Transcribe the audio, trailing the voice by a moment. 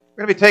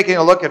We're going to be taking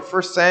a look at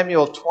 1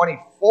 Samuel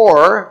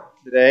 24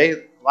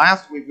 today.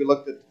 Last week we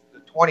looked at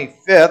the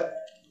 25th.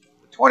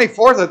 The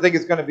 24th, I think,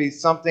 is going to be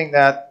something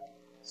that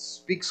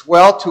speaks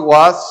well to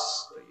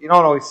us. You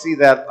don't always see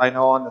that, I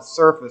know, on the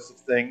surface of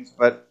things,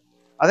 but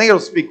I think it'll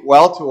speak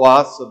well to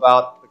us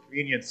about the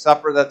communion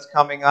supper that's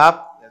coming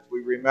up, as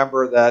we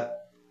remember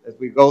that as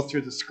we go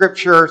through the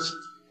scriptures,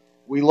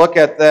 we look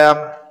at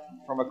them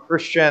from a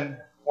Christian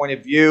point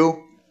of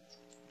view.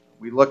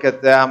 We look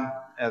at them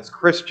as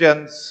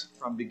Christians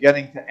from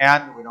beginning to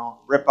end. We don't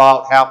rip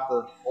out half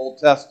the Old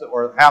Testament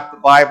or half the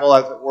Bible,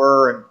 as it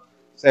were, and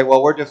say,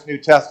 well, we're just New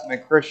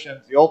Testament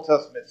Christians. The Old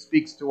Testament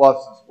speaks to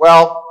us as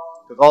well,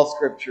 because all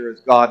Scripture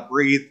is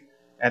God-breathed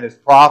and is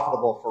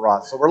profitable for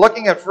us. So we're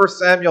looking at 1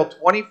 Samuel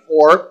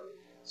 24,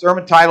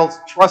 sermon titled,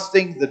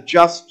 Trusting the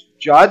Just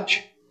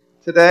Judge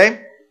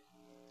today.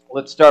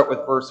 Let's start with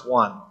verse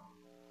 1.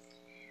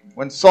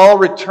 When Saul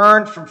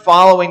returned from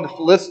following the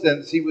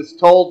Philistines, he was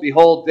told,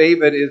 behold,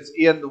 David is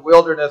in the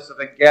wilderness of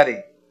En-Gedi.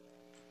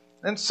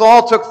 Then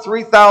Saul took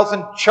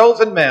 3,000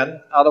 chosen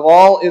men out of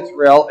all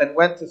Israel and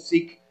went to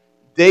seek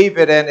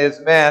David and his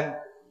men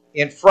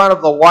in front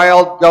of the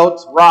wild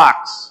goats'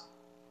 rocks.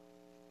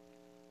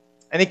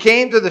 And he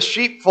came to the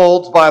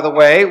sheepfolds by the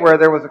way, where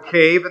there was a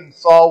cave, and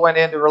Saul went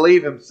in to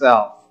relieve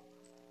himself.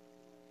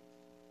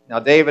 Now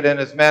David and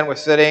his men were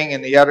sitting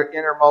in the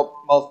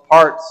innermost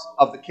parts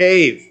of the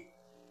cave.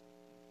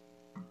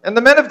 And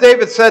the men of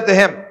David said to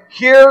him,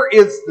 here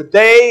is the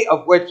day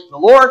of which the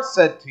Lord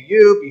said to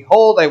you,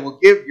 behold, I will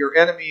give your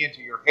enemy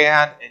into your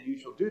hand, and you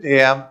shall do to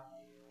him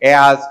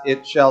as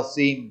it shall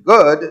seem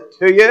good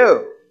to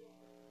you.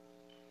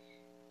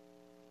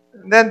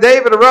 And then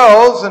David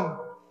arose and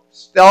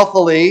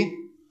stealthily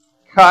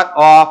cut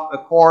off a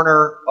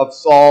corner of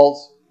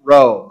Saul's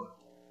robe.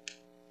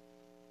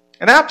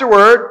 And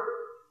afterward,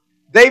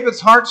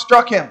 David's heart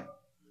struck him,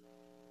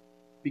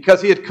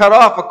 because he had cut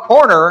off a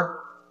corner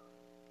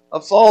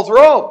of Saul's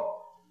robe.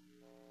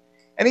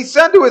 And he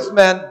said to his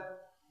men,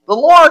 the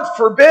Lord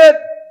forbid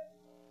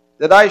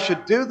that I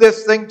should do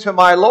this thing to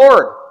my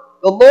Lord,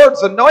 the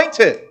Lord's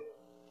anointed,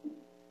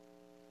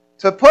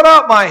 to put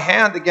out my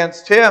hand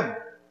against him,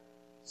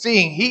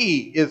 seeing he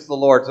is the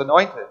Lord's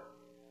anointed.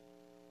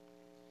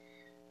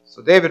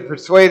 So David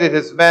persuaded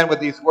his men with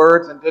these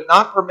words and did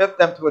not permit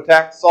them to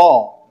attack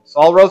Saul.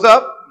 Saul rose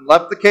up and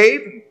left the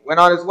cave and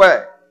went on his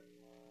way.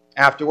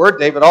 Afterward,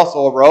 David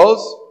also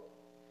arose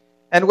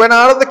and went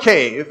out of the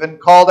cave and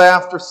called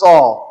after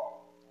Saul,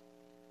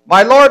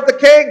 my lord the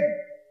king.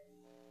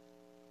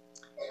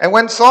 And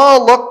when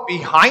Saul looked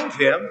behind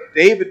him,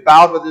 David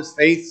bowed with his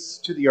face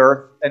to the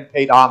earth and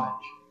paid homage.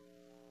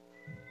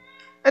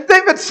 And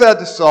David said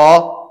to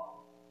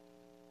Saul,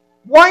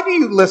 why do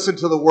you listen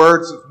to the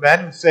words of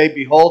men who say,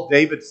 behold,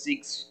 David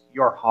seeks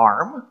your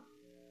harm?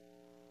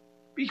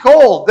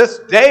 Behold, this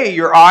day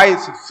your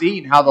eyes have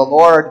seen how the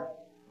Lord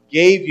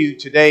gave you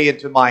today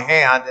into my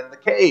hand in the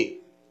cave.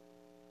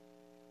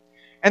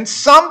 And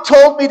some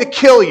told me to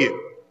kill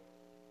you,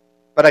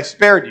 but I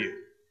spared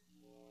you.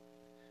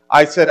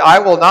 I said, I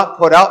will not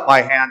put out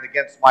my hand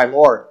against my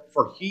Lord,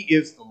 for he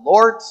is the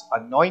Lord's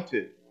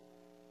anointed.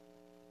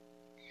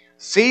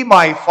 See,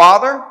 my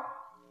father,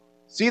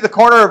 see the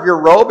corner of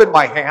your robe in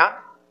my hand?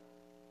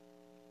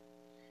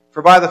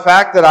 For by the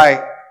fact that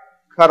I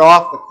cut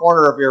off the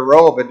corner of your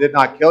robe and did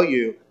not kill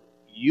you,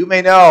 you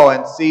may know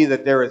and see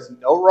that there is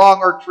no wrong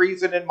or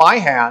treason in my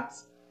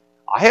hands.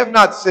 I have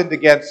not sinned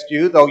against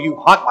you, though you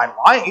hunt my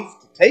life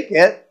to take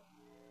it.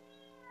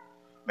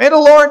 May the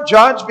Lord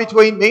judge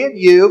between me and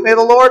you. May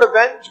the Lord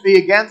avenge me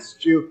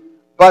against you.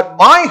 But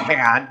my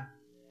hand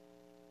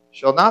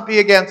shall not be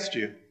against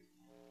you.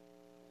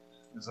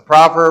 As the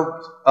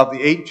proverb of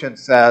the ancient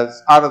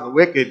says, out of the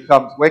wicked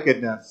comes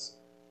wickedness.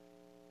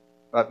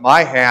 But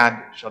my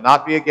hand shall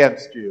not be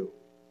against you.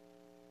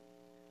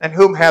 And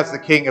whom has the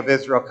king of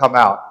Israel come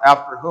out?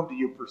 After whom do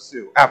you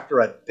pursue?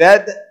 After a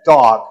dead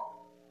dog?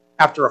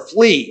 After a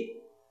flea?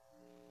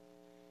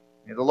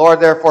 May the Lord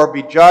therefore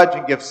be judge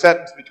and give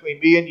sentence between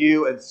me and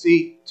you, and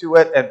see to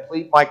it and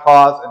plead my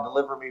cause and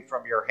deliver me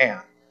from your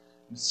hand.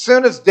 As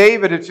soon as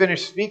David had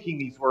finished speaking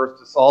these words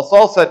to Saul,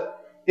 Saul said,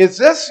 is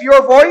this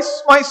your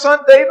voice, my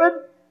son David?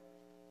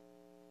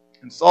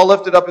 And Saul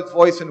lifted up his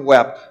voice and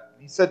wept.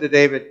 And he said to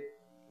David,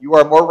 you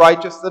are more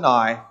righteous than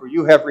I, for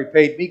you have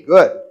repaid me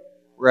good,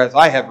 whereas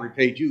I have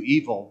repaid you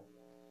evil.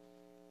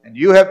 And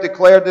you have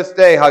declared this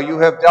day how you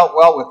have dealt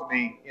well with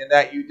me, in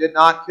that you did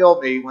not kill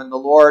me when the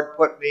Lord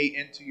put me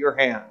into your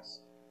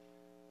hands.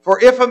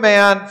 For if a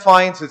man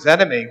finds his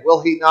enemy, will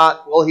he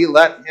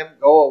let him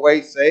go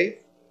away safe?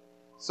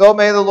 So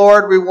may the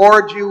Lord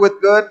reward you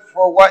with good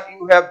for what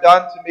you have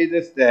done to me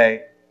this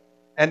day.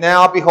 And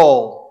now,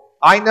 behold,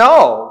 I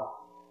know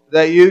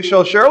that you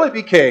shall surely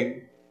be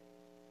king,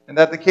 and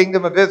that the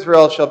kingdom of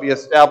Israel shall be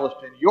established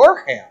in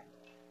your hand.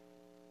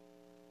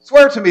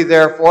 Swear to me,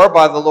 therefore,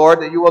 by the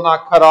Lord, that you will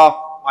not cut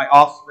off my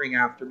offspring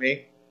after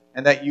me,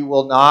 and that you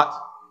will not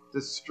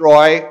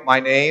destroy my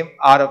name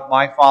out of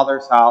my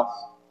father's house.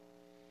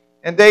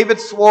 And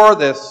David swore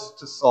this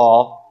to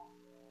Saul.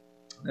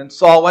 Then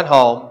Saul went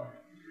home.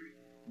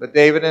 But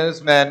David and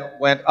his men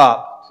went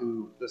up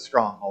to the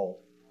stronghold.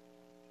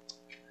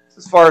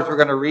 As far as we're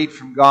going to read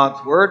from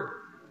God's Word,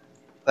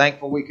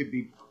 thankful we could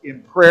be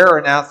in prayer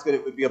and ask that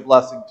it would be a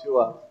blessing to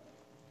us.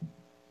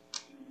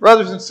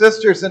 Brothers and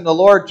sisters in the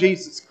Lord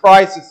Jesus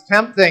Christ, it's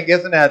tempting,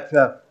 isn't it,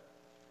 to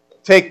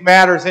take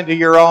matters into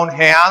your own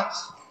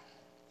hands,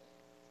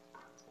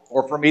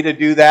 or for me to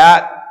do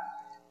that,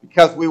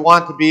 because we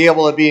want to be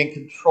able to be in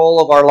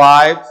control of our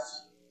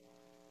lives.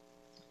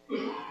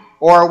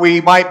 Or we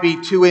might be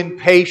too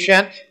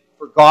impatient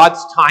for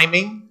God's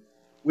timing.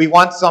 We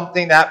want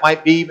something that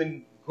might be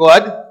even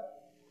good.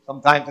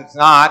 Sometimes it's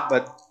not,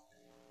 but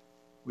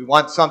we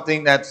want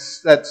something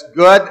that's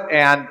good,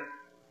 and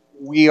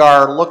we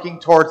are looking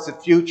towards the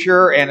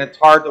future, and it's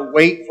hard to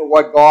wait for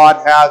what God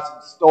has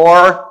in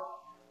store,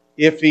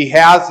 if He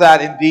has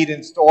that indeed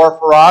in store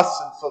for us.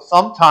 And so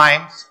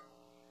sometimes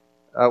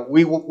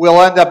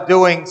we'll end up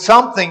doing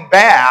something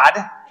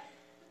bad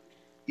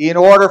in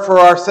order for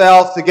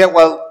ourselves to get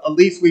what at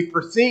least we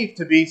perceive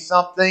to be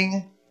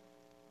something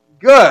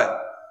good.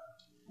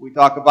 We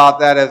talk about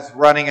that as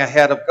running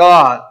ahead of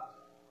God.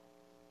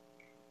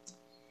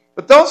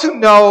 But those who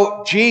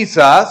know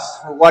Jesus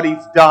for what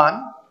He's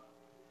done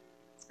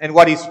and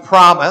what He's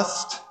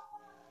promised,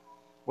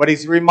 what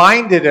He's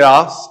reminded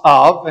us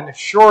of and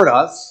assured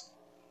us,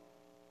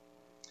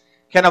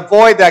 can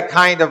avoid that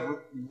kind of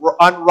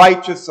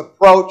unrighteous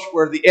approach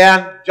where the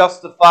end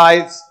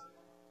justifies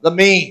the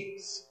means.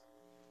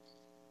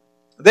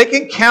 They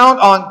can count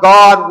on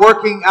God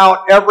working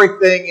out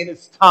everything in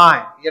His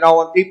time. You know,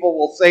 when people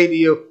will say to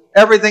you,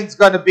 everything's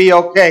going to be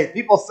okay.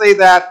 People say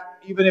that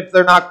even if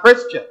they're not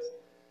Christians.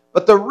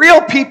 But the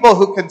real people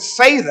who can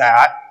say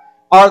that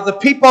are the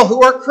people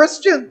who are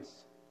Christians,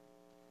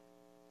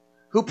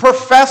 who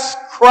profess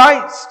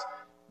Christ,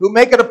 who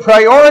make it a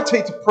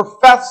priority to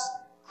profess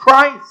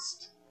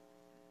Christ.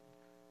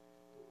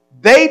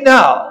 They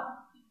know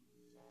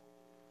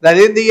that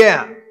in the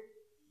end,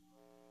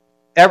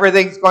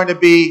 everything's going to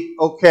be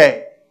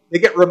okay. They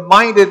get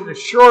reminded and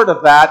assured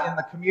of that in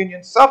the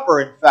communion supper,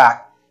 in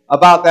fact,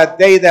 about that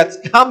day that's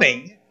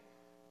coming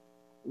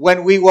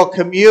when we will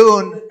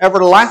commune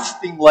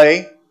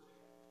everlastingly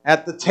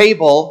at the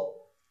table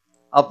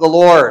of the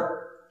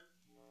Lord.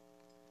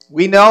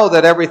 We know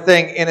that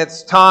everything in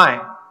its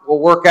time will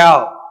work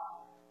out.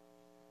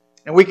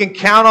 And we can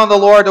count on the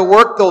Lord to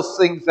work those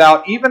things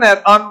out, even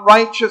at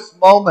unrighteous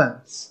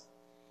moments,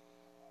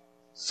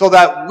 so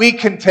that we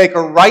can take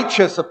a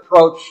righteous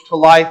approach to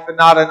life and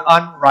not an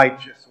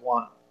unrighteous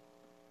one.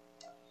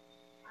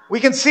 We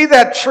can see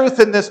that truth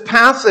in this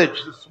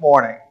passage this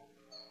morning.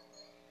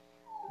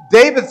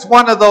 David's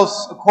one of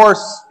those, of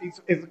course,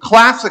 is a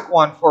classic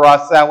one for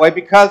us that way,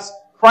 because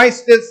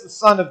Christ is the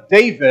son of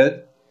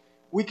David.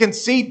 We can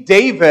see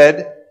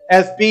David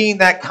as being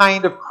that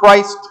kind of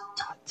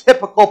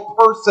Christ-typical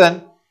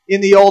person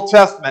in the Old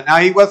Testament. Now,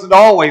 he wasn't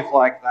always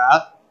like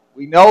that.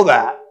 We know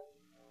that.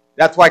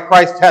 That's why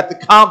Christ had to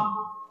come.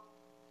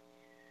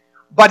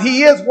 But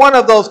he is one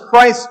of those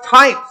Christ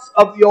types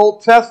of the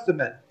Old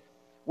Testament,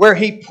 where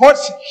he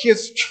puts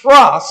his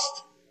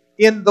trust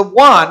in the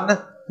one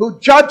who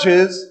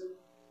judges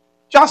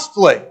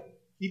justly.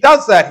 He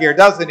does that here,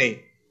 doesn't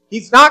he?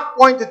 He's not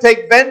going to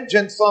take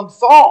vengeance on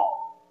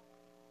Saul.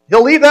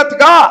 He'll leave that to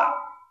God.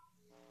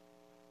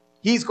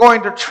 He's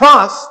going to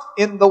trust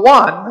in the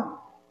one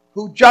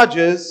who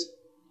judges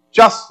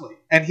justly.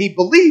 And he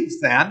believes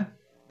then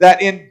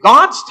that in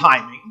God's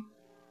timing,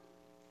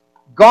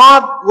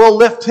 God will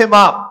lift him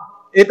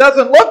up. It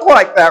doesn't look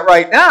like that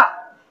right now,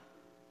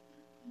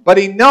 but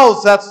he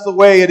knows that's the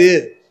way it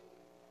is.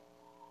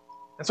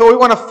 And so we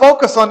want to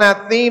focus on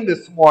that theme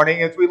this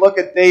morning as we look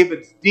at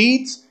David's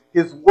deeds,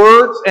 his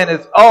words, and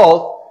his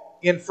oath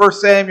in 1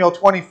 Samuel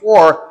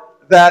 24,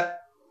 that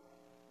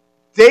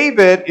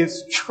David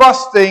is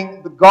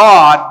trusting the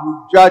God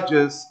who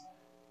judges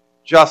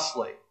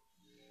justly.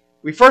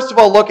 We first of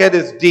all look at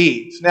his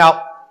deeds.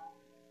 Now,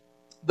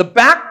 the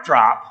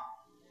backdrop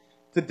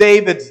to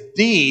David's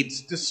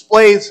deeds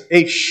displays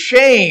a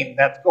shame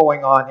that's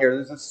going on here.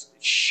 There's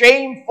a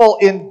shameful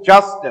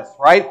injustice,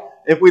 right?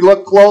 If we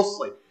look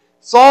closely.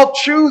 Saul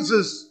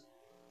chooses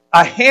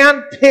a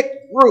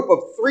hand-picked group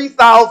of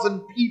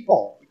 3,000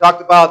 people. We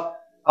talked about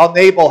how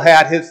Nabal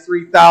had his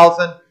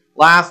 3,000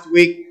 last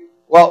week.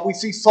 Well, we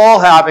see Saul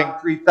having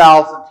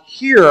 3,000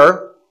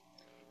 here.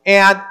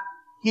 And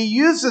he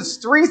uses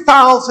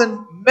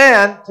 3,000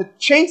 men to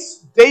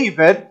chase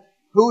David,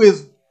 who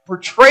is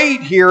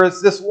portrayed here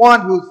as this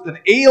one who's an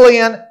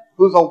alien,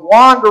 who's a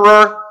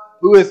wanderer,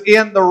 who is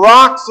in the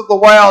rocks of the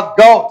wild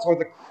goats, or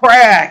the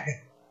crag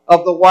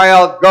of the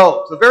wild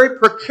goats. A very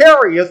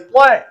precarious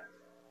place.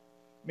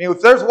 I mean,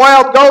 if there's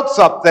wild goats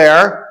up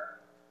there,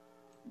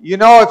 you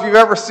know, if you've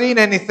ever seen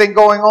anything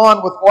going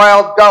on with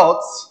wild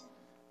goats,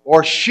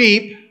 or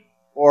sheep,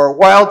 or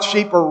wild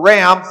sheep or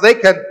rams, they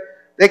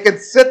can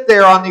sit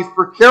there on these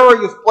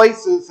precarious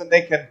places and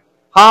they can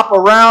hop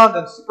around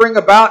and spring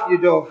about, and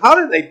you go, how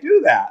do they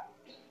do that?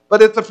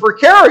 But it's a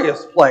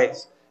precarious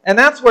place. And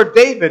that's where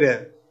David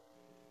is.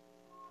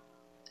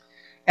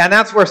 And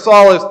that's where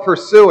Saul is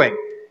pursuing.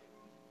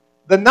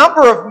 the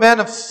number of men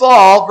of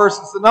Saul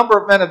versus the number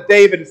of men of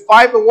David is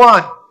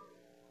 5-1.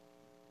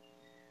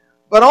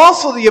 But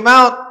also the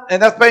amount, and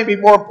that's maybe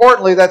more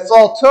importantly, that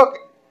Saul took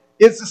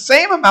is the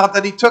same amount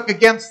that he took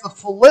against the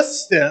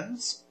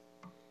Philistines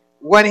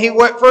when he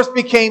first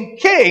became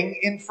king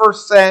in 1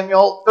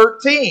 Samuel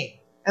 13.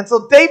 And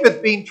so David's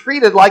being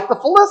treated like the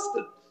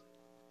Philistines.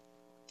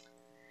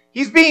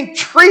 He's being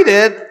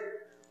treated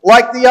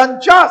like the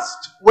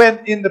unjust,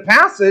 when in the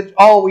passage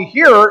all we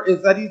hear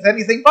is that he's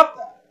anything but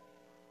that.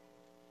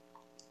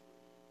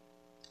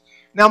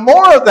 Now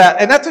more of that,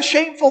 and that's a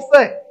shameful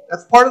thing.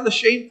 That's part of the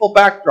shameful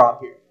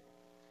backdrop here.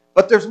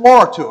 But there's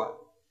more to it.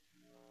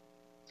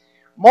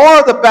 More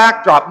of the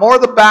backdrop, more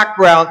of the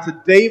background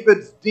to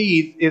David's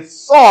deeds is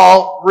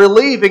Saul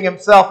relieving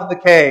himself in the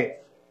cave.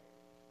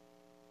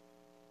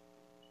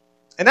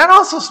 And that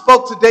also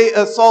spoke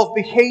to Saul's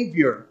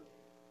behavior.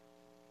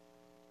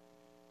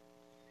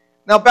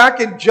 Now back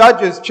in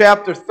Judges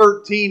chapter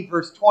 13,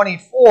 verse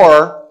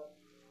 24,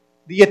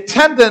 the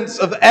attendants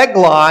of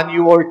Eglon,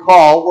 you will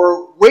recall,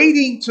 were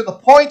waiting to the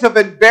point of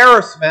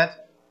embarrassment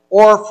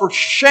or for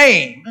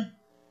shame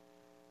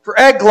for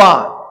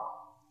Eglon.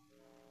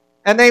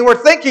 And they were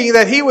thinking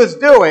that he was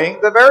doing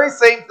the very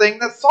same thing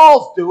that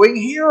Saul's doing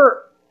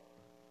here.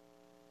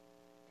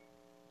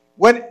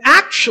 When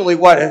actually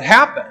what had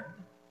happened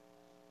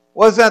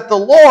was that the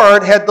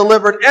Lord had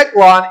delivered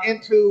Eglon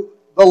into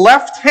the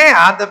left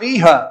hand of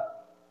Ehud.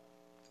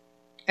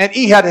 And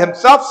Ehud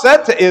himself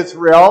said to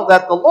Israel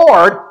that the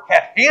Lord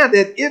had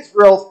handed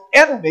Israel's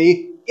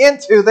enemy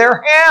into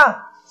their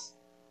hands.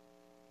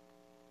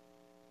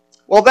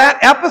 Well,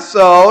 that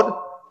episode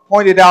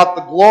pointed out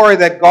the glory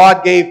that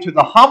God gave to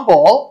the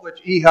humble,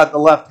 which Ehud the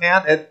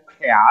left-handed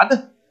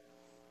had,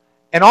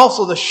 and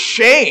also the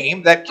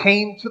shame that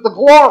came to the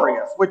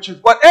glorious, which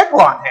is what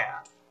Eglon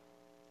had.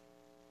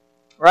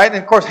 Right?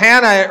 And of course,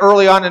 Hannah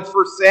early on in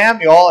 1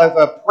 Samuel, as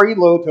a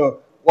prelude to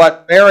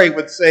what Mary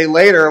would say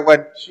later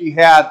when she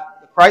had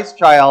the Christ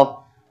child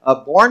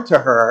born to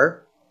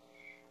her,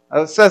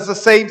 says the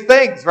same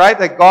things, right?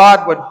 That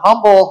God would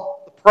humble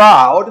the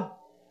proud,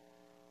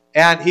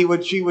 and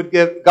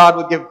God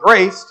would give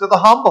grace to the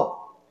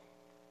humble.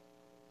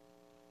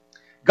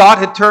 God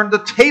had turned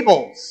the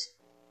tables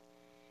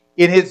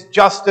in his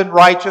just and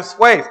righteous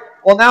ways.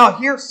 Well, now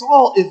here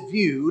Saul is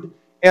viewed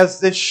as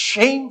this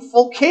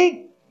shameful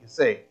king, you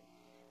see.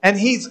 And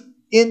he's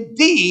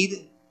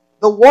indeed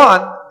the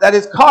one that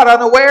is caught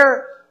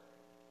unaware.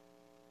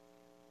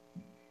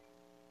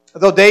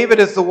 Though David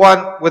is the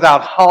one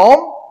without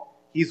home,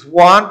 he's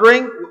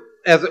wandering,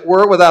 as it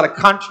were, without a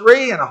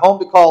country and a home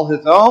to call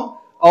his own.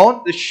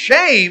 The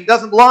shame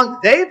doesn't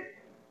belong to David.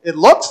 It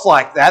looks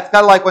like that. It's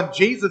kind of like when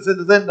Jesus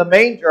is in the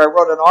manger. I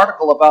wrote an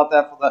article about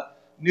that for the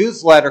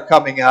newsletter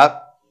coming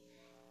up.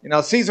 You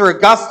know, Caesar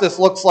Augustus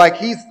looks like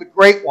he's the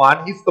great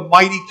one. He's the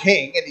mighty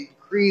king, and he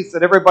decrees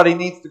that everybody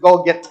needs to go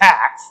and get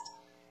taxed.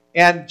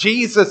 And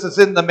Jesus is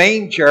in the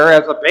manger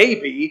as a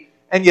baby,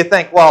 and you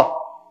think,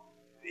 well,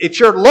 it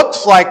sure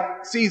looks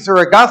like Caesar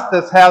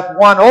Augustus has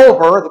one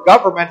over, the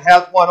government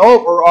has one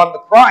over on the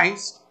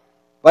Christ,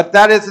 but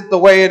that isn't the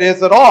way it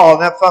is at all,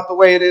 and that's not the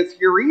way it is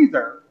here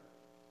either.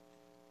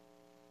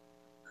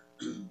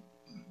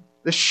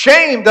 The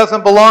shame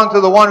doesn't belong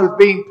to the one who's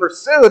being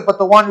pursued, but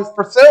the one who's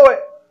pursuing.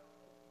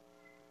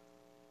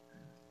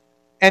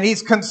 And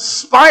he's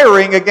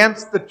conspiring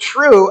against the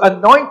true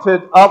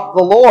anointed of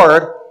the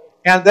Lord,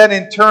 and then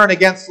in turn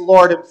against the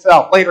Lord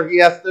himself. Later he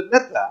has to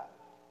admit that.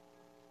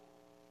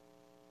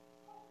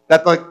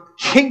 That the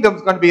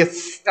kingdom's going to be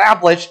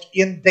established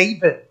in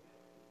David.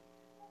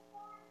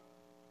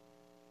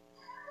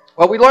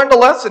 Well, we learned a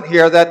lesson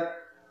here that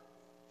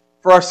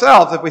for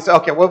ourselves, if we say,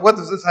 okay, well, what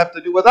does this have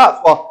to do with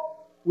us?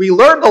 Well, we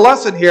learned a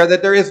lesson here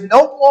that there is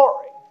no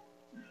glory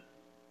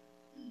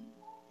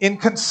in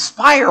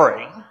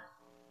conspiring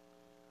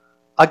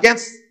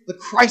against the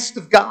Christ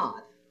of God.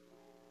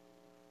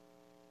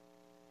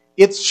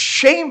 It's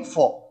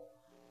shameful.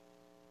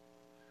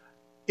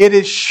 It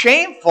is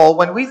shameful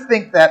when we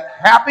think that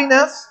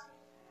happiness,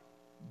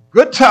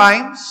 good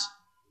times,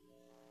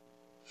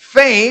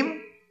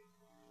 fame,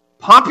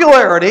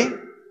 popularity,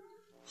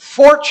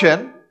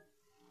 fortune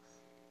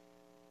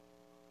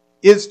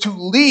is to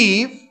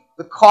leave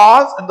the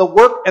cause and the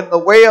work and the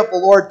way of the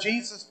Lord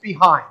Jesus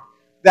behind.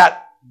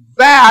 That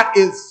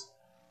is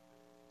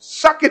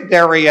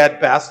secondary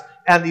at best,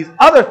 and these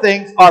other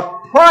things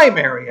are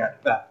primary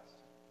at best.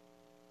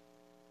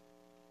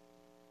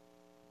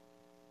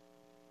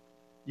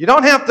 You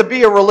don't have to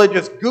be a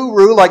religious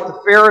guru like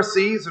the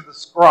Pharisees or the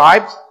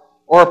scribes,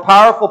 or a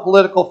powerful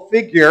political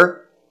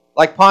figure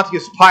like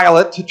Pontius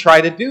Pilate to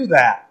try to do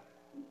that.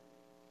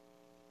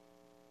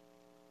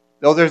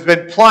 Though there's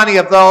been plenty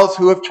of those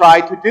who have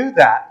tried to do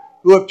that,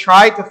 who have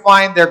tried to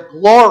find their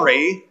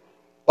glory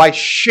by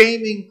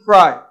shaming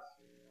Christ.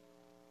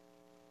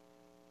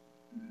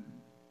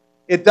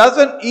 It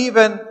doesn't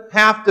even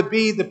have to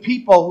be the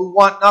people who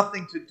want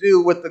nothing to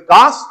do with the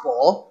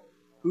gospel,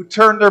 who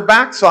turn their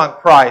backs on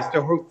Christ,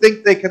 or who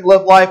think they can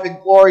live life in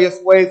glorious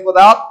ways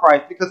without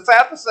Christ. Because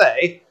sad to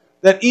say,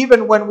 that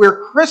even when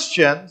we're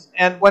Christians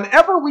and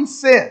whenever we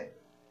sin,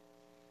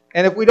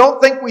 and if we don't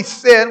think we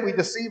sin, we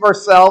deceive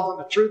ourselves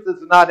and the truth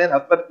is not in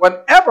us, but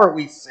whenever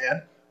we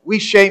sin, we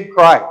shame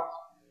Christ.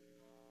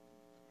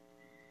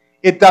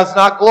 It does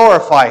not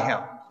glorify Him,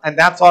 and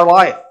that's our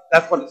life.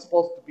 That's what it's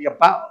supposed to be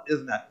about,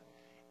 isn't it?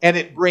 And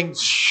it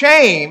brings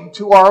shame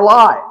to our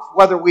lives,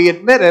 whether we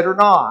admit it or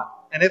not.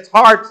 And it's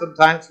hard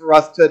sometimes for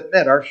us to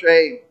admit our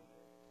shame.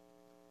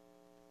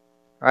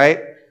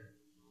 Right?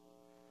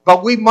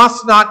 But we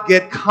must not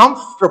get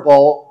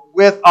comfortable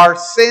with our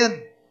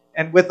sin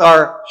and with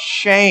our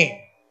shame.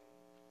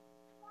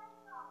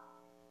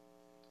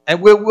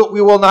 And we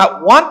will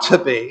not want to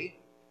be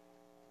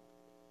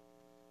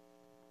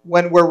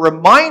when we're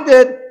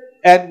reminded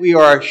and we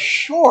are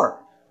assured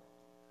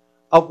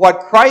of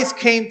what Christ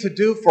came to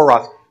do for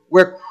us,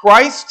 where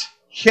Christ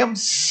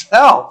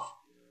Himself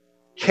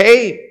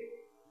came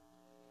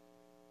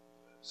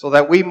so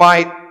that we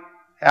might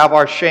have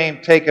our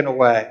shame taken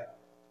away.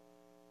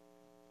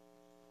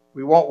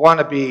 We won't want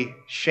to be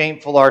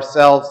shameful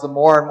ourselves the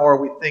more and more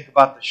we think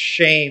about the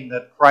shame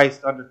that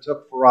Christ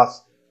undertook for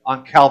us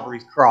on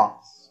Calvary's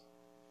cross.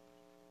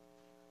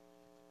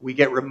 We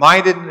get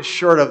reminded and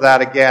assured of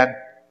that again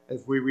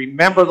as we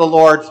remember the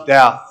Lord's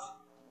death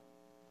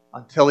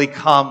until He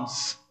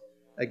comes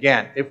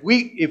again. If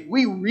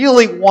we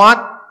really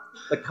want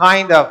the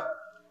kind of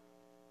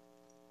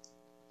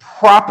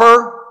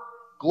proper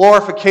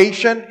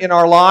glorification in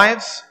our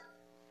lives,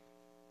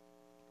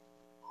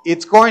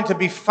 it's going to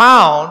be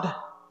found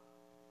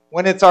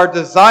when it's our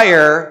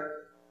desire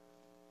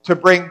to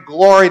bring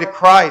glory to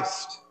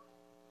Christ,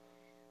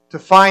 to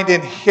find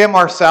in Him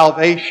our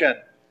salvation,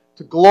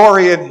 to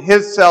glory in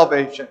His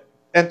salvation,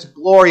 and to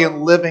glory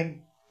in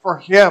living for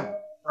Him,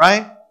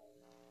 right?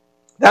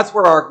 That's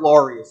where our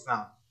glory is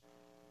found.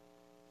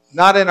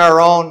 Not in our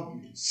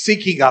own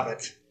seeking of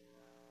it,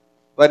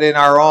 but in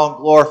our own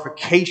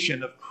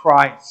glorification of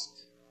Christ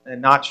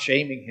and not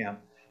shaming Him.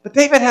 But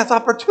David has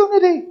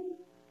opportunity.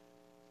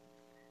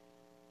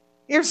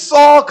 Here's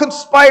Saul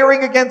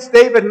conspiring against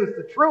David, who's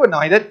the true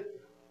anointed,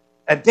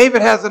 and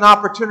David has an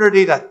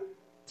opportunity to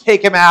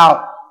take him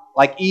out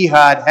like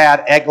Ehud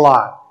had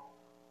Eglon,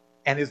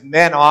 and his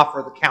men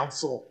offer the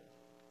counsel.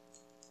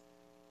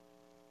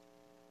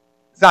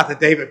 It's not that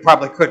David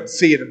probably couldn't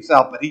see it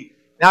himself, but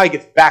now he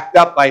gets backed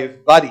up by his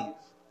buddies,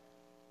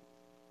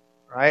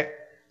 right?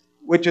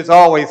 Which is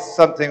always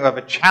something of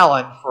a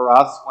challenge for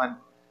us when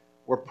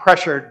we're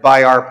pressured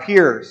by our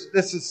peers.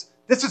 This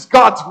is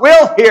God's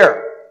will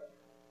here.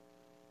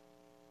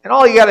 And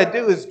all you got to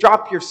do is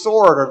drop your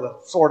sword, or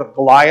the sword of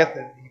Goliath,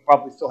 that he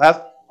probably still has,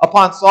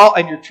 upon Saul,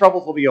 and your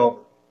troubles will be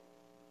over.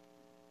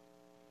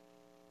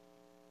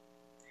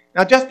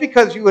 Now, just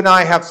because you and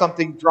I have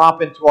something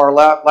drop into our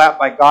lap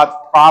by God's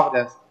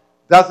providence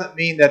doesn't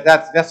mean that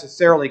that's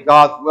necessarily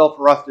God's will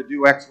for us to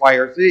do X, Y,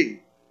 or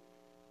Z.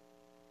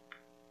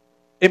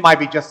 It might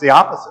be just the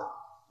opposite.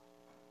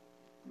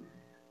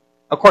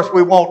 Of course,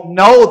 we won't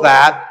know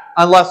that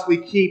unless we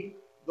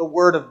keep the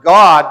Word of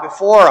God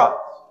before us.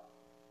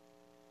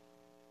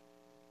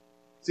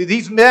 See,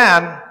 these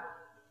men,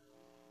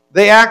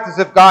 they act as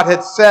if God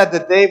had said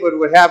that David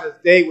would have his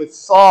day with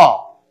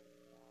Saul.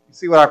 You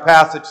see what our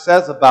passage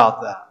says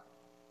about that.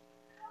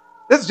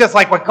 This is just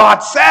like what God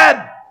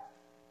said.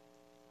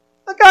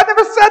 But God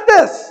never said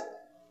this.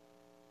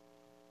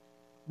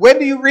 When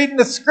do you read in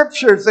the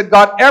Scriptures that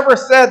God ever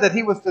said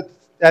that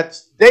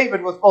that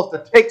David was supposed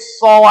to take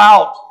Saul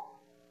out?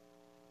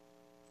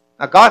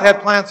 Now, God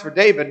had plans for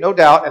David, no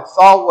doubt, and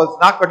Saul was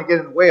not going to get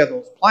in the way of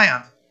those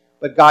plans.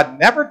 But God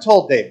never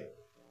told David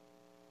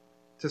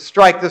to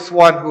strike this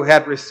one who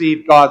had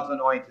received God's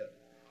anointing.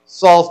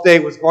 Saul's day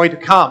was going to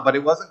come, but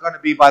it wasn't going to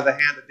be by the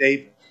hand of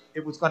David.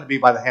 It was going to be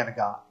by the hand of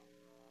God.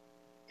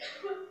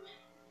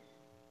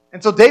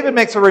 And so David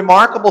makes a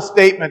remarkable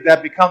statement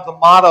that becomes a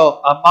motto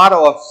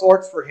of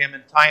sorts for him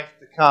in times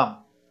to come.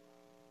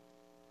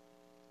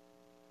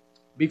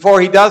 Before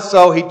he does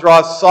so, he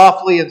draws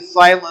softly and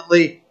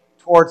silently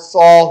towards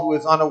Saul, who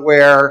is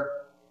unaware.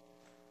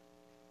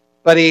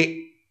 But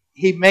he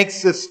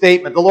makes this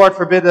statement: the Lord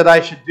forbid that I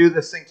should do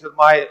this thing to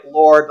my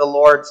Lord, the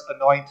Lord's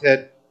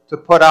anointed, to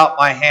put out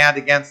my hand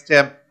against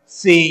him,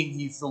 seeing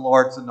he's the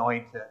Lord's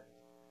anointed.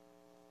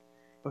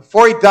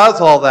 Before he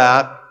does all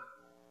that,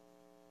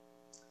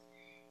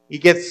 he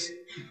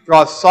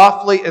draws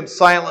softly and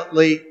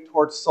silently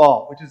towards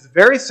Saul, which is the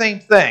very same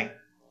thing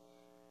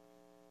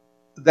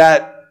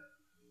that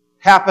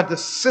happened to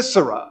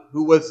Sisera,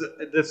 who was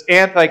this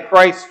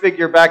Antichrist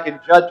figure back in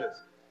Judges.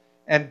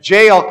 And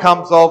Jael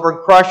comes over and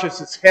crushes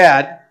his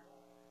head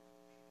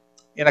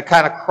in a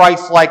kind of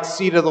Christ-like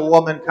seed of the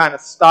woman kind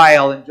of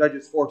style in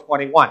Judges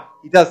 4:21.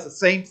 He does the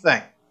same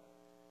thing.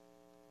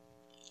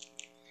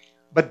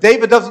 But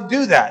David doesn't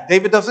do that.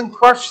 David doesn't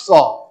crush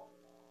Saul.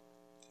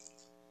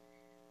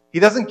 He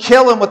doesn't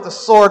kill him with the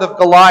sword of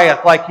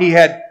Goliath like he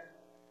had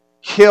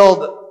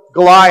killed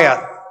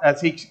Goliath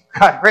as he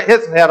cut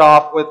his head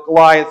off with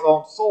Goliath's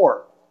own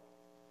sword.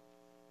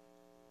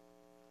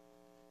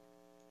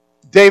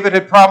 David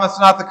had promised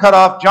not to cut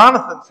off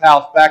Jonathan's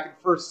house back in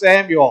 1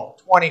 Samuel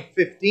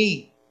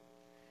 20:15.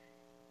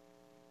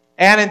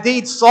 And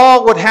indeed,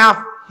 Saul would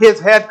have his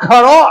head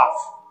cut off.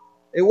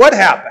 It would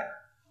happen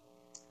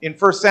in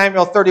 1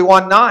 Samuel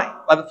 31:9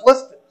 by the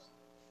Philistines.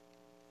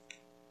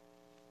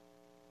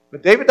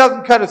 But David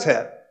doesn't cut his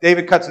head.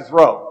 David cuts his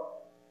robe.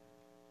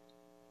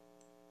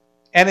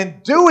 And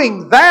in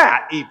doing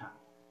that, even,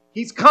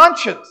 he's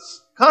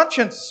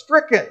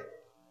conscience-stricken.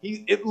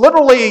 It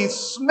literally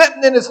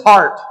smitten in his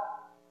heart.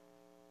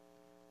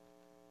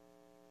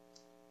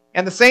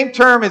 And the same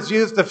term is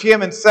used of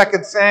him in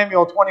 2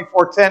 Samuel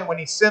 24:10 when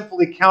he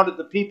sinfully counted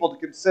the people to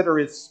consider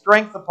his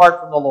strength apart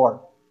from the Lord.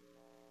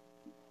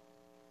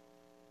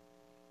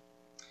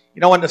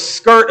 You know, when the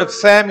skirt of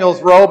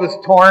Samuel's robe is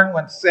torn,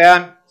 when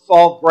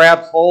Saul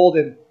grabs hold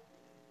in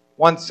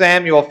 1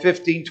 Samuel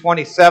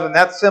 15:27,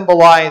 that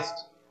symbolized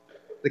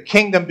the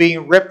kingdom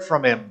being ripped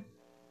from him.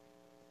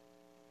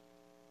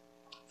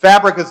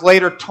 Fabric is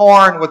later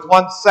torn with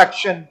one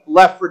section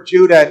left for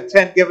Judah and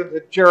 10 given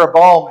to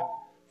Jeroboam in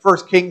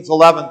 1 Kings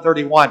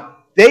 11:31.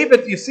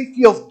 David, you see,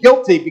 feels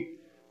guilty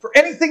for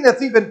anything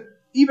that's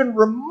even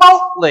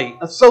remotely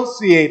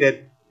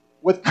associated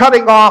with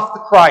cutting off the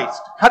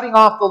Christ, cutting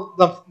off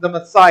the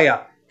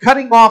Messiah,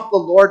 cutting off the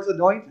Lord's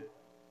anointed.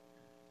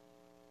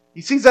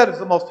 He sees that as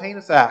the most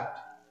heinous act.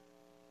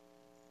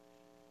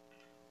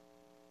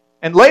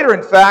 And later,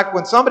 in fact,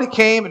 when somebody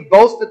came and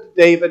boasted to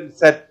David and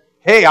said,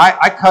 hey,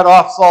 I cut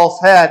off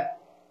Saul's head,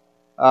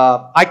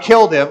 I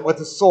killed him with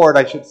a sword,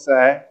 I should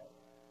say.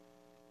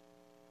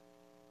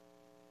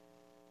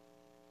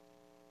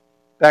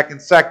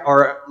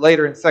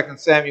 Later in 2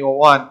 Samuel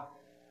 1,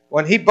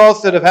 when he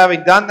boasted of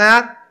having done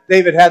that,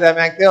 David had that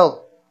man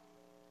killed.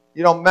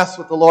 You don't mess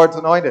with the Lord's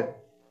anointed.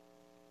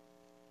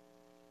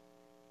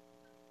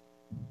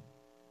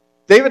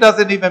 David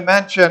doesn't even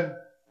mention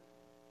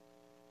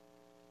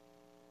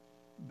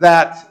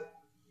that.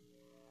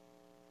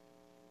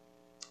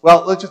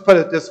 Well, let's just put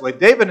it this way.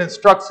 David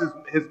instructs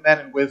his men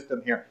in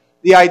wisdom here.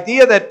 The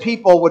idea that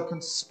people would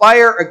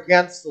conspire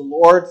against the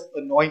Lord's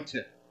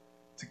anointed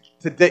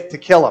to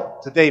kill him,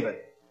 to David,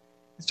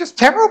 it's just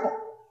terrible.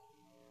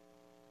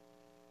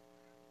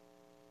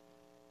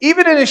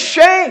 Even in his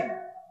shame,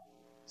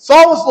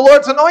 Saul was the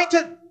Lord's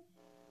anointed.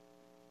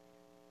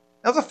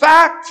 That was a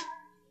fact.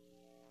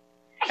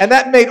 And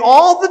that made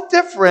all the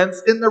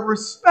difference in the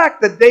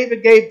respect that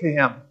David gave to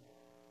him.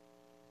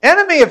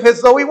 Enemy of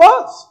his though he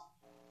was.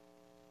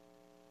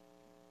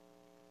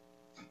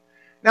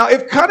 Now,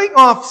 if cutting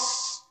off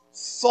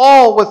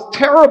Saul was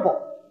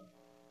terrible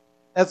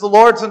as the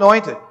Lord's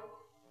anointed,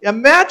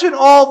 imagine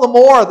all the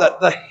more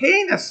the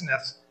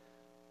heinousness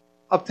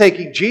of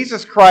taking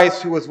Jesus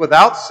Christ, who was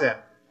without sin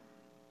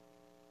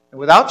and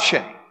without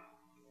shame,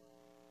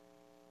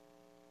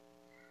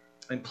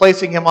 and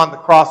placing him on the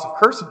cross of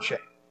curse and shame.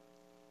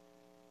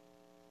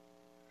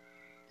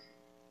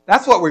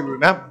 That's what we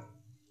remember,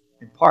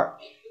 in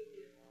part.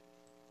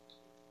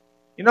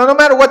 You know, no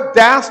matter what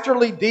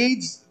dastardly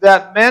deeds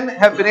that men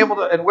have been able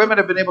to, and women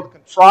have been able to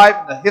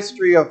contrive in the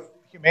history of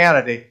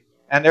humanity,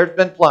 and there's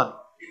been plenty,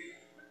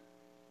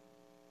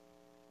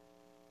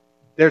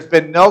 there's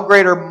been no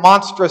greater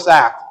monstrous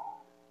act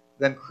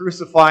than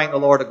crucifying the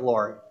Lord of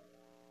glory.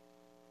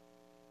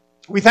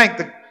 We thank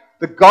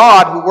the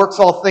God who works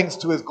all things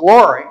to his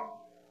glory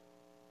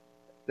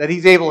that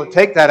he's able to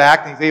take that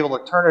act and he's able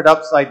to turn it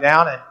upside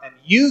down and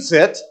use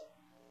it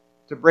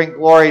to bring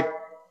glory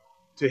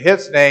to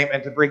his name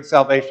and to bring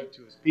salvation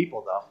to his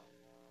people, though.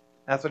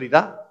 That's what he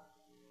does.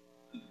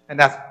 And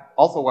that's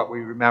also what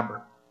we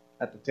remember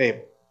at the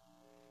table.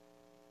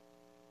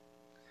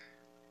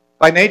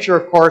 By nature,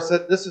 of course,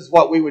 this is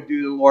what we would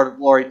do to the Lord of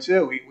glory,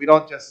 too. We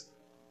don't just,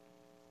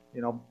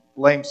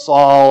 blame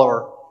Saul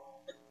or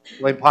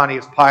blame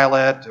Pontius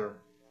Pilate or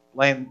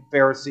blame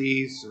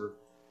Pharisees or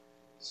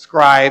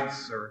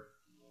scribes or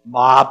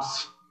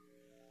mobs,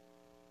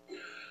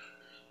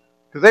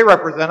 because they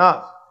represent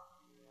us,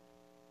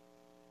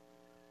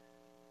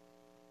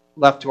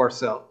 left to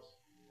ourselves.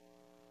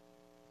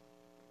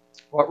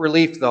 What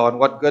relief, though, and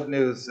what good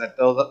news that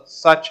though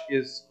such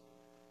is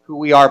who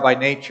we are by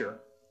nature,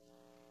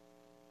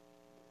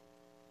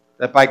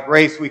 that by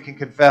grace we can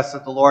confess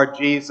that the Lord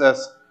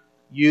Jesus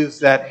used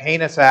that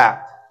heinous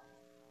act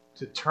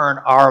to turn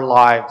our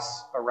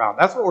lives around.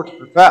 That's what we're to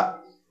profess.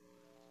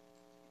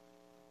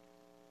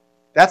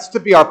 That's to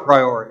be our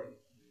priority.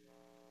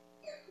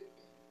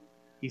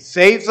 He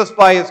saves us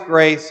by his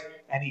grace,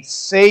 and he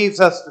saves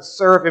us to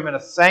serve him in a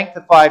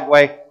sanctified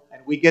way,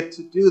 and we get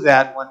to do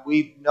that when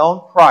we've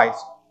known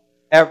Christ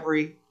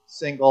every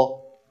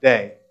single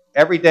day.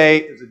 Every day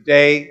is a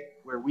day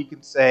where we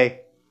can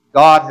say,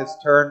 God has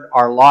turned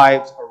our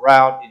lives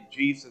around in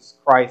Jesus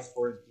Christ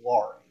for his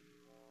glory.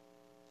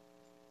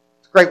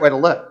 It's a great way to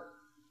live.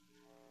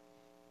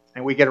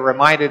 And we get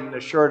reminded and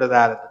assured of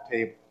that at the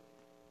table.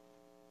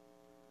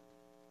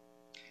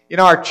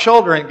 Our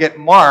children get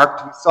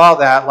marked, we saw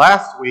that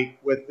last week,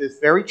 with this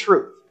very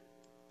truth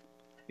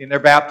in their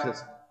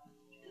baptism.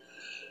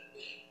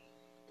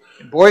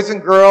 And boys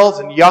and girls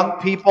and young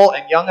people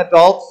and young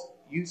adults,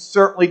 you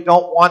certainly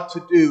don't want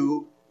to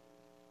do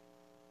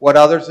what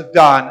others have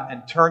done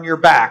and turn your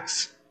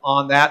backs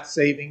on that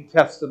saving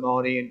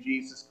testimony in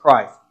Jesus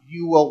Christ.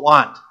 You will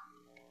want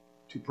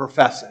to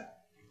profess it.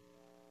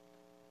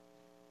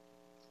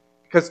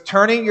 Because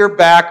turning your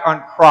back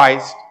on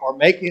Christ or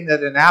making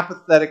it an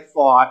apathetic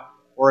thought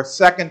or a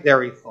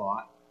secondary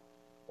thought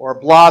or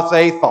a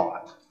blasé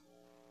thought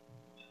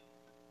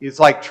is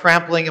like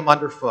trampling him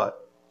underfoot.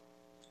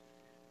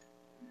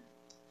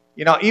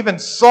 You know, even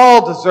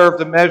Saul deserved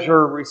a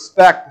measure of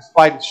respect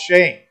despite his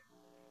shame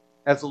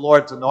as the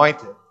Lord's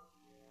anointed.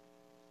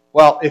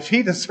 Well, if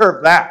he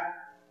deserved that,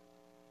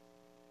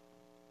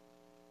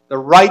 the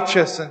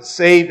righteous and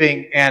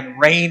saving and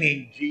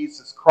reigning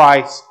Jesus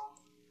Christ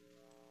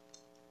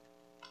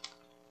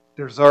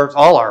deserves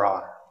all our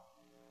honor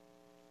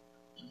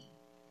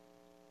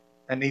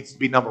and needs to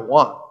be number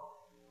one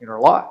in our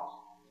lives.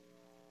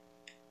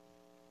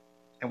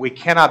 And we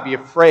cannot be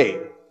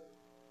afraid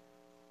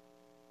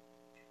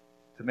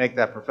to make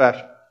that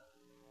profession.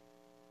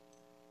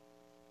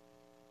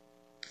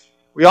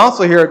 We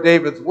also hear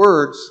David's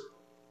words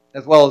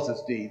as well as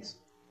his deeds.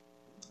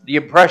 The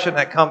impression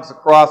that comes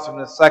across from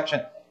this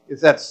section is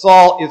that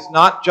Saul is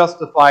not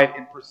justified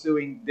in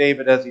pursuing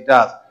David as he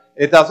does.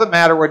 It doesn't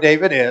matter where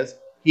David is.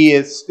 He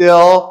is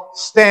still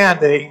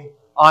standing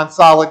on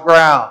solid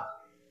ground.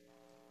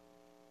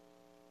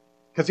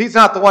 Because he's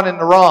not the one in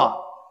the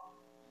wrong.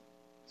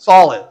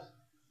 Saul is.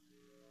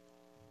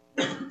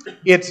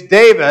 It's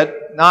David,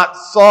 not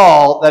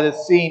Saul, that is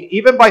seen,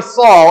 even by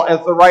Saul,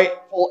 as the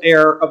rightful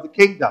heir of the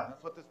kingdom.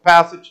 That's what this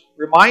passage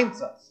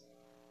reminds us.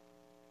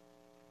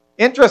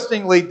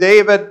 Interestingly,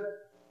 David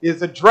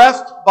is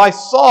addressed by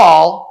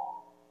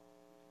Saul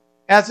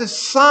as his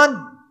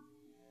son.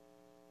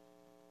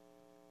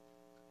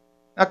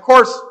 Now, of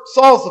course,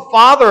 Saul's the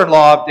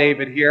father-in-law of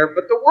David here,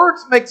 but the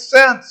words make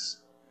sense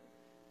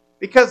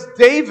because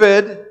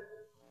David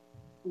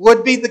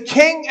would be the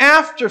king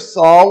after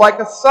Saul, like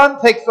a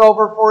son takes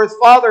over for his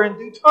father in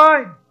due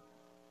time.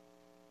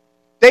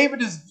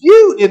 David is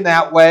viewed in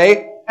that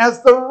way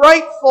as the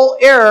rightful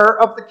heir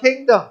of the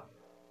kingdom.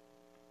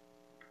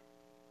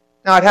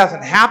 Now, it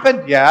hasn't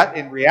happened yet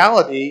in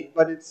reality,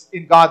 but it's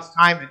in God's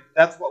time, and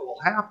that's what will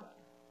happen.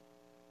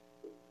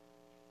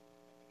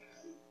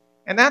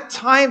 And that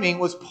timing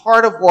was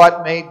part of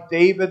what made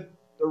David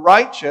the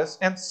righteous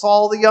and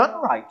Saul the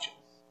unrighteous.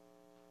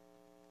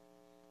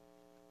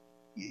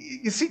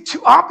 You see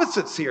two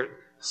opposites here.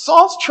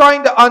 Saul's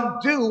trying to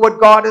undo what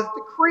God has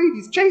decreed.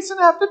 He's chasing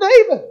after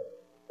David.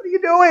 What are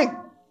you doing?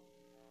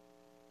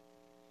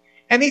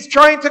 And he's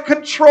trying to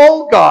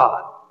control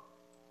God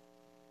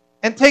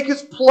and take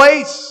his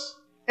place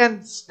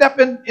and step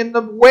in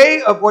the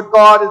way of what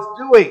God is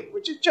doing,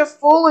 which is just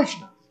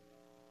foolishness.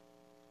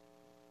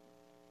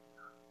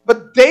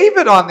 But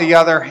David, on the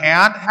other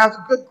hand, has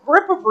a good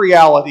grip of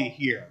reality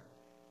here.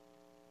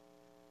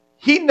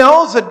 He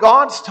knows that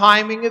God's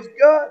timing is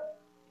good.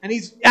 And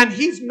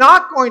he's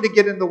not going to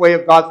get in the way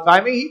of God's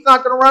timing. He's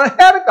not going to run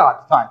ahead of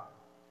God's timing.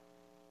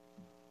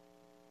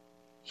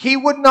 He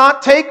would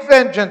not take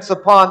vengeance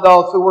upon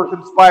those who were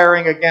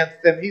conspiring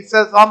against him. He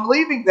says, I'm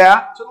leaving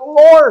that to the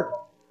Lord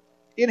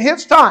in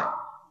His time.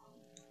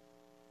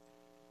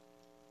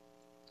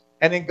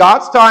 And in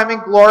God's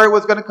timing, glory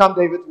was going to come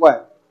David's way.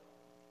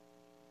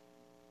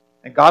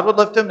 And God would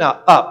lift him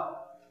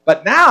up.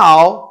 But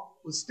now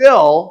was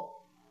still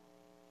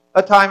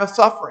a time of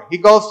suffering. He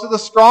goes to the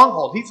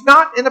stronghold. He's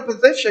not in a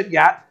position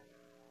yet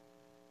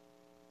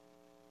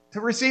to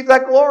receive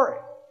that glory.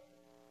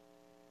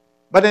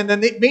 But in the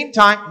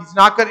meantime, he's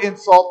not going to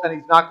insult and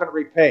he's not going to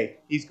repay.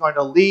 He's going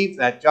to leave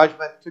that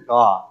judgment to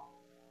God.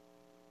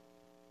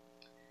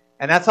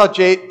 And that's how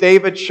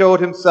David showed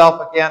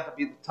himself again to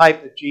be the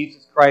type that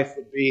Jesus Christ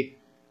would be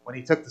when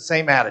he took the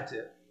same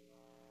attitude.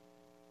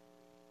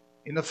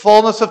 In the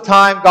fullness of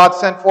time, God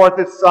sent forth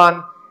His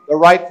Son, the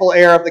rightful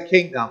heir of the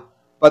kingdom.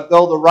 But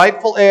though the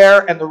rightful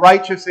heir and the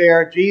righteous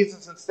heir,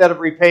 Jesus, instead of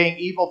repaying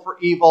evil for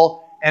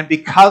evil, and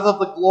because of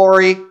the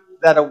glory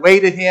that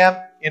awaited Him,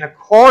 in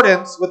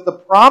accordance with the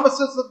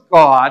promises of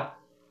God,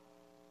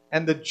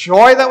 and the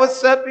joy that was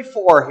set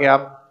before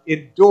Him,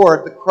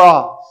 endured the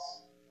cross.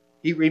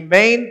 He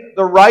remained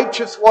the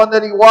righteous one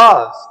that He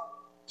was,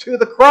 to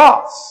the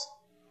cross.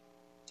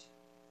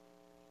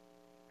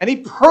 And He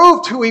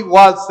proved who He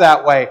was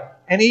that way.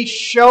 And He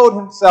showed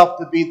Himself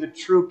to be the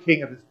true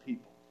King of His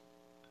people.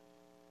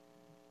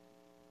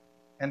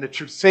 And the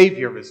true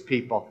Savior of His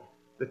people.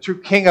 The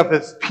true King of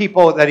His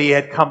people that He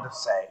had come to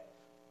save.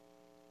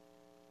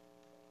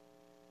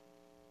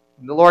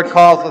 And the Lord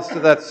calls us to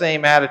that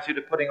same attitude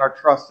of putting our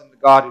trust in the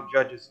God who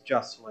judges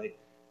justly.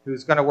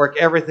 Who's going to work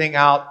everything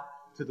out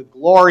to the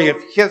glory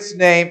of His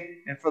name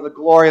and for the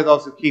glory of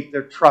those who keep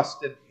their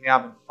trust in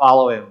Him and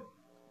follow Him.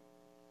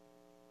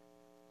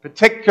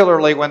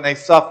 Particularly when they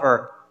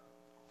suffer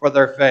for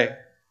their faith.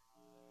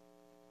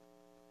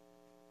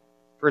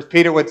 First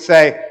Peter would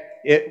say,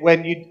 if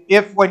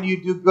when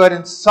you do good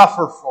and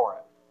suffer for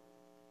it,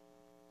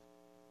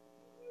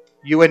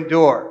 you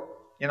endure.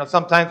 You know,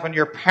 sometimes when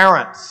you're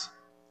parents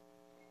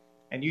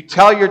and you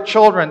tell your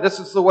children this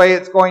is the way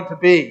it's going to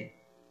be,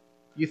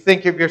 you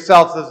think of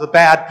yourselves as the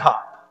bad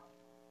cop.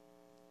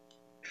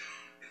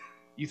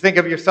 You think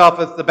of yourself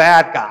as the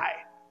bad guy.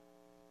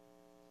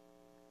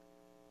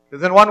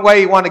 Because in one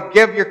way you want to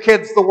give your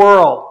kids the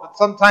world, but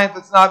sometimes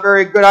it's not a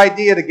very good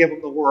idea to give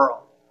them the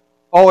world.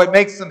 Oh, it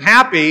makes them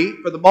happy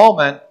for the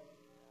moment,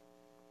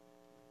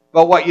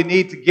 but what you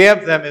need to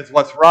give them is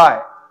what's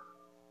right.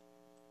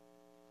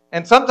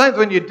 And sometimes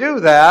when you do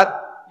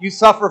that, you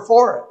suffer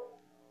for it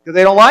because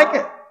they don't like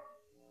it.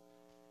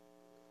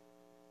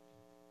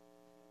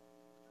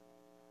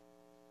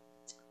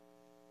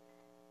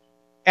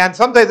 And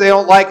sometimes they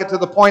don't like it to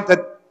the point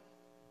that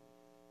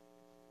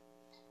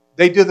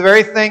they do the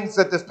very things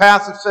that this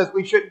passage says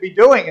we shouldn't be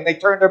doing, and they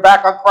turn their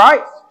back on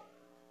Christ.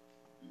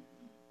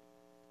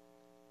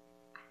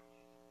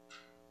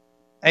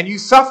 And you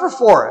suffer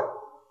for it.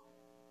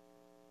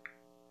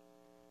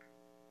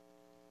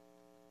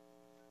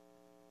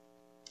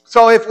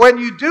 So if when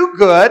you do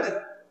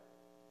good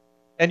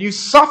and you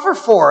suffer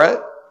for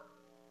it,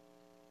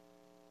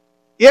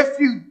 if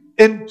you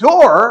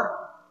endure,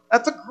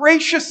 that's a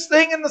gracious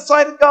thing in the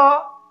sight of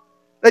God.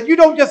 That you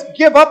don't just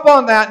give up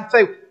on that and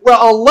say,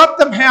 well, I'll let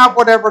them have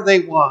whatever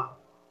they want.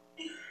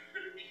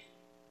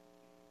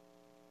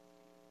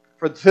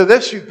 For to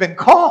this you've been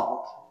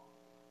called.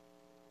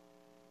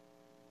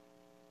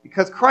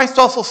 Because Christ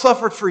also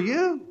suffered for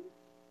you.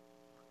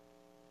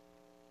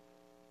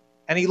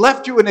 And He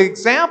left you an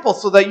example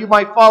so that you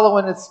might follow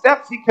in His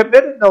steps. He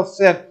committed no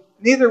sin.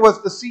 Neither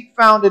was deceit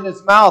found in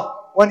His mouth.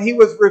 When He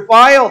was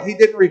reviled, He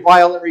didn't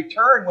revile in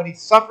return. When He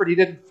suffered, He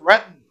didn't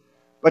threaten,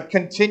 but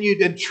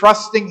continued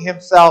entrusting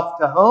Himself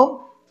to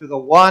whom? To the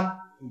one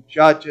who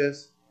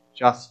judges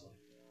justly.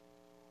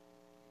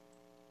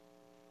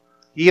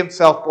 He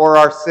Himself bore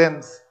our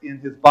sins in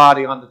His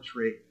body on the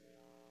tree,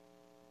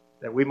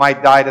 that we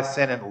might die to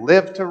sin and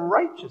live to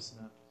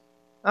righteousness.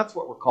 That's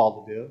what we're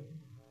called to do.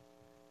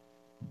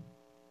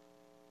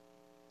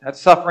 That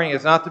suffering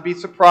is not to be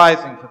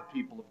surprising to the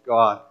people of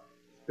God.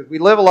 Because we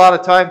live a lot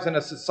of times in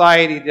a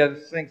society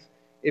that thinks,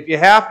 if you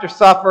have to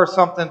suffer,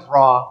 something's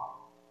wrong.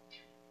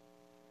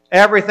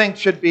 Everything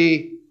should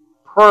be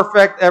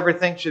perfect.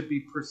 Everything should be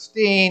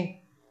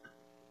pristine.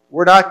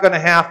 We're not going to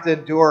have to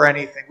endure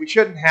anything. We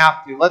shouldn't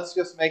have to. Let's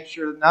just make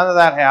sure that none of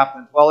that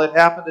happens. Well, it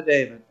happened to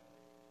David.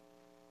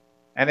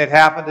 And it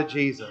happened to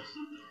Jesus.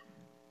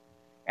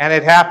 And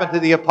it happened to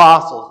the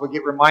apostles. We'll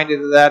get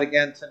reminded of that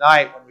again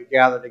tonight when we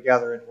gather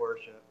together in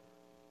worship.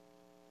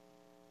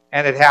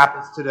 And it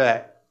happens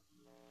today.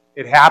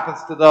 It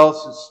happens to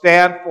those who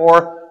stand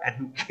for and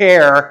who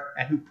care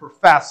and who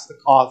profess the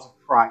cause of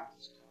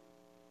Christ.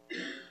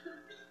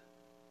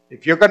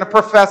 If you're going to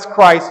profess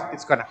Christ,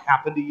 it's going to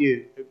happen to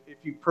you. If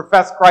you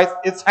profess Christ,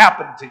 it's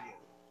happened to you.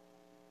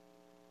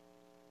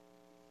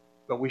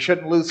 But we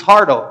shouldn't lose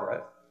heart over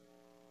it.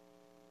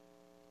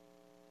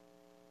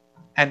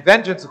 And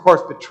vengeance, of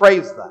course,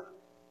 betrays that.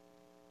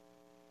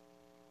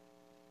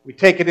 We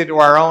take it into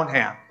our own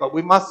hands. But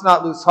we must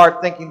not lose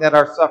heart thinking that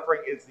our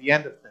suffering is the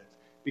end of things,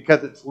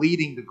 because it's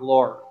leading to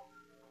glory.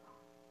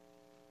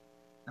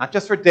 Not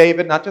just for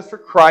David, not just for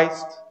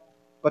Christ,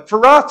 but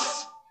for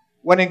us.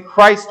 When in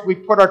Christ we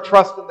put our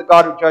trust in the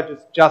God who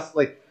judges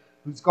justly,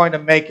 who's going to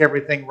make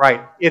everything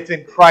right. It's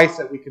in Christ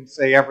that we can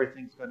say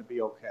everything's going to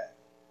be okay.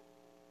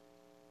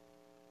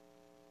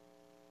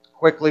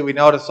 Quickly, we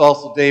notice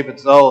also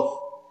David's oath.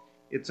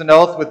 It's an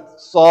oath with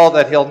Saul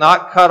that he'll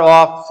not cut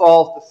off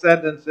Saul's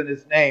descendants in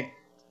his name.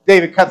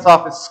 David cuts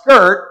off his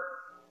skirt,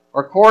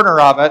 or corner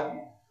of it,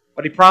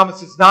 but he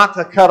promises not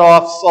to cut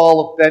off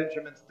Saul of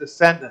Benjamin's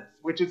descendants,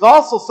 which is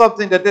also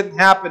something that didn't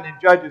happen in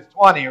Judges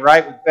 20,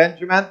 right, with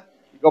Benjamin.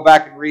 You go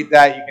back and read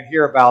that, you can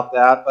hear about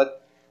that.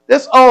 But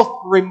this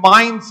oath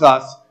reminds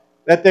us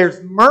that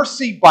there's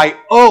mercy by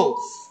oath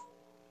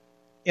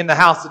in the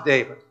house of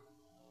David.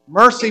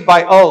 Mercy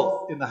by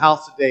oath in the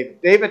house of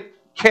David. David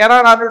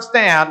cannot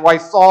understand why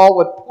Saul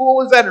would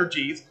pool his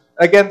energies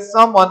against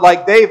someone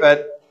like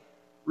David,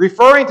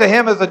 referring to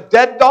him as a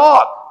dead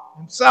dog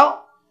himself.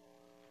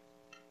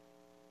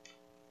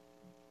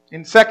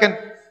 In 2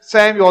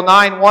 Samuel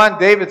 9:1,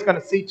 David's going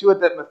to see to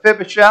it that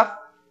Mephibosheth,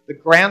 the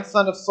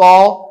grandson of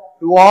Saul,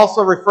 who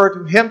also referred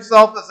to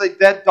himself as a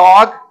dead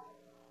dog,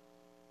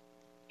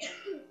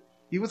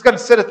 he was going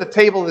to sit at the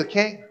table of the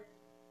king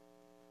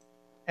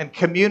and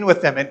commune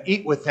with him and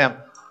eat with him.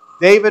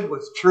 David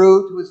was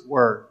true to his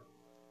word.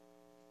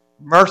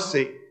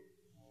 Mercy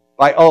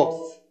by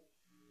oath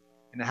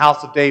in the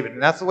house of David.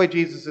 And that's the way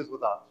Jesus is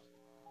with us.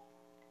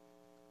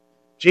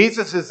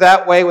 Jesus is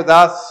that way with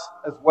us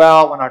as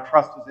well when our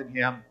trust is in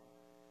Him.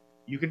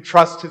 You can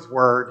trust His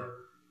word.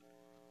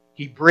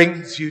 He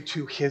brings you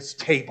to His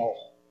table.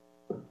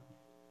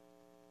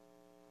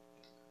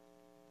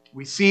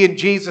 We see in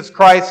Jesus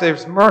Christ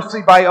there's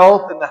mercy by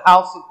oath in the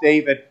house of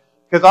David,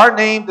 because our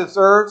name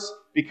deserves,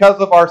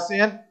 because of our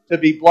sin, to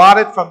be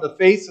blotted from the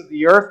face of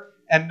the earth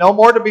and no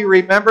more to be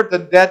remembered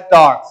than dead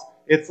dogs.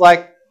 It's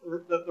like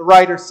the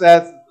writer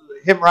says, the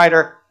hymn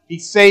writer, He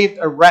saved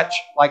a wretch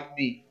like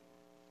me.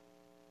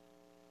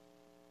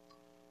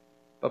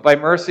 But by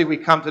mercy we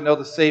come to know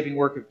the saving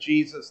work of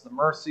Jesus, the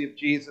mercy of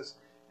Jesus,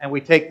 and we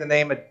take the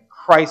name of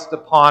Christ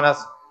upon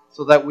us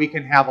so that we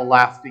can have a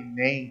lasting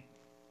name.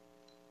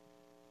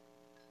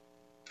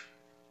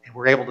 And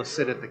we're able to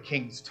sit at the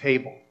King's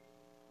table.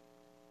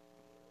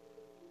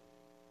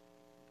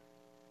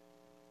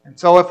 And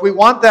so if we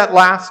want that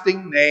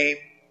lasting name,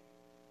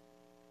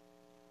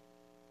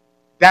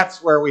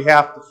 that's where we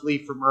have to flee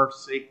for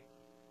mercy.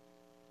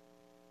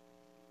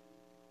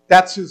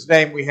 That's whose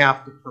name we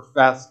have to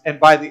profess. And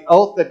by the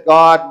oath that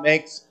God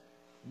makes,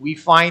 we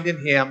find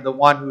in Him the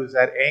one who is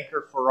that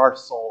anchor for our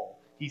soul.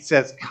 He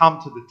says,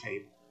 come to the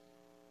table.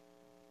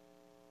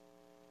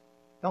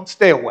 Don't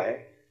stay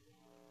away.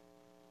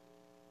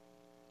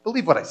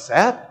 Believe what I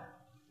said.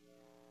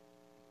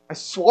 I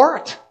swore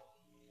it.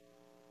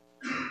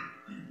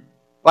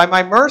 By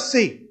my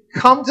mercy,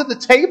 come to the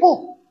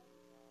table.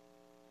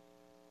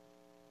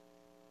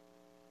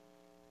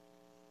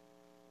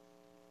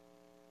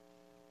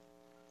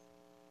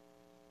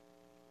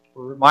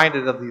 We're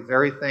reminded of these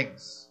very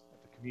things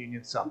at the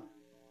communion supper.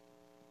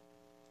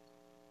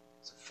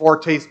 It's a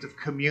foretaste of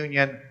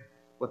communion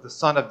with the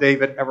Son of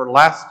David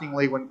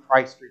everlastingly when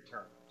Christ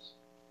returns.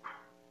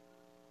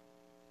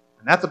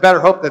 And that's a better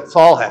hope that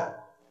Saul had.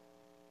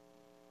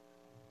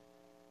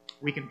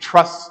 We can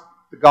trust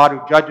the God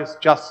who judges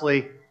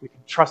justly. We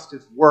can trust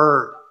His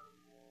word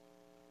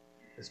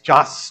as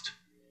just.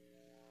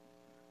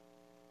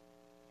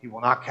 He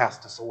will not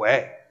cast us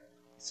away.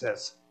 He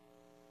says,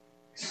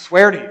 I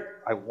swear to you,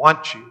 I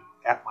want you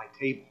at my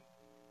table.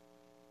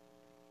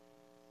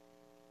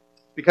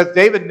 Because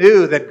David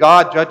knew that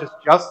God judges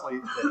justly,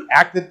 that he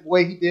acted the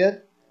way he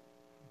did,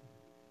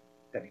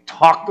 that he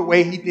talked the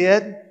way he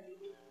did,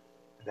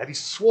 and that he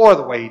swore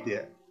the way he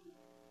did.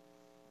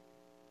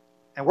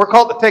 And we're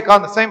called to take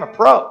on the same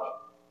approach.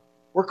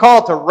 We're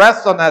called to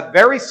rest on that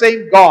very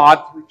same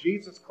God through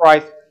Jesus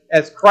Christ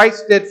as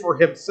Christ did for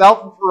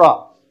Himself and for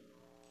us.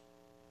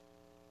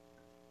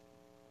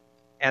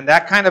 And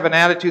that kind of an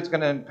attitude is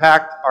going to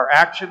impact our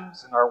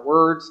actions and our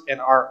words and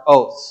our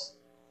oaths.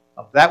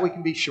 Of that we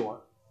can be sure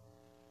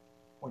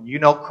when you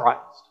know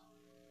Christ.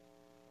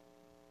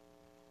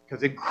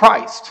 Because in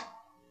Christ,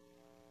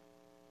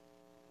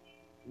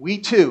 we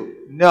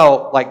too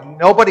know, like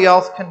nobody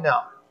else can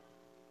know,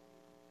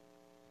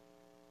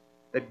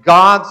 that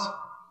God's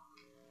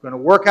going to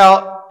work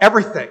out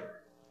everything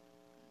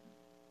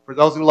for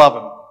those who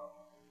love Him.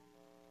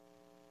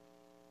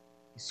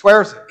 He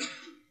swears it.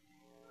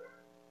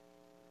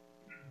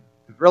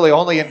 Because really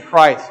only in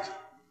Christ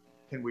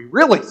can we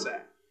really say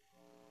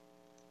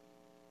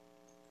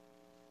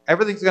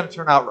everything's going to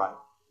turn out right.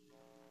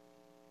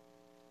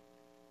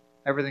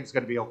 Everything's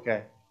going to be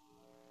okay.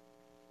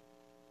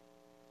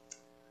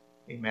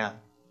 Amen.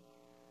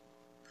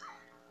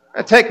 I'm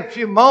going to take a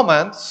few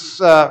moments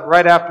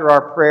right after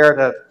our prayer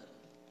to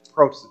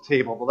approach the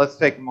table, but let's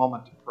take a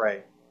moment to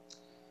pray.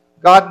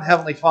 God and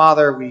Heavenly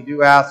Father, we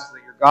do ask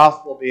that your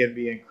gospel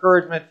be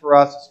encouragement for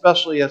us,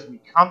 especially as we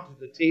come to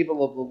the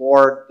table of the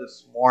Lord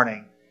this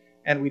morning.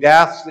 And we'd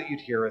ask that you'd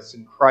hear us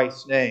in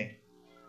Christ's name.